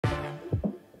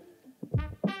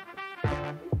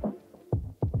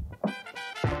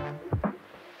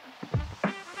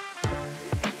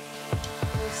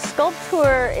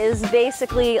SculpTOUR is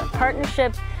basically a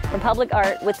partnership for public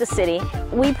art with the city.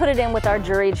 We put it in with our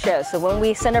juried show. So when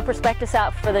we send our prospectus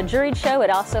out for the juried show, it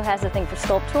also has a thing for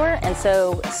SculpTOUR. And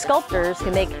so sculptors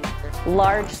who make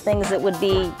large things that would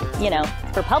be,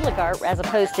 for public art as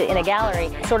opposed to in a gallery,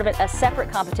 sort of a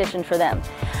separate competition for them.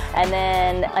 And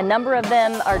then a number of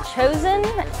them are chosen.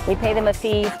 We pay them a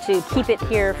fee to keep it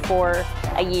here for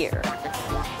a year.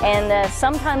 And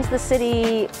sometimes the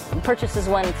city purchases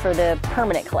one for the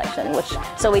permanent collection,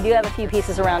 so we do have a few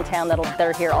pieces around town that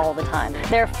are here all the time.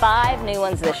 There are 5 new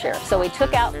ones this year. So we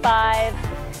took out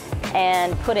 5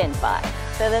 and put in 5.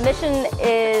 So the mission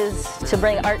is to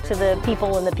bring art to the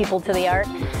people and the people to the art.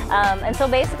 And so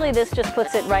basically this just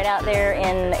puts it right out there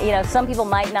in, some people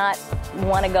might not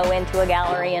want to go into a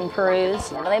gallery and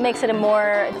peruse. It makes it a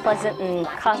more pleasant and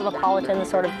cosmopolitan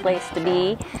sort of place to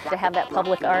be, to have that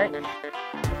public art.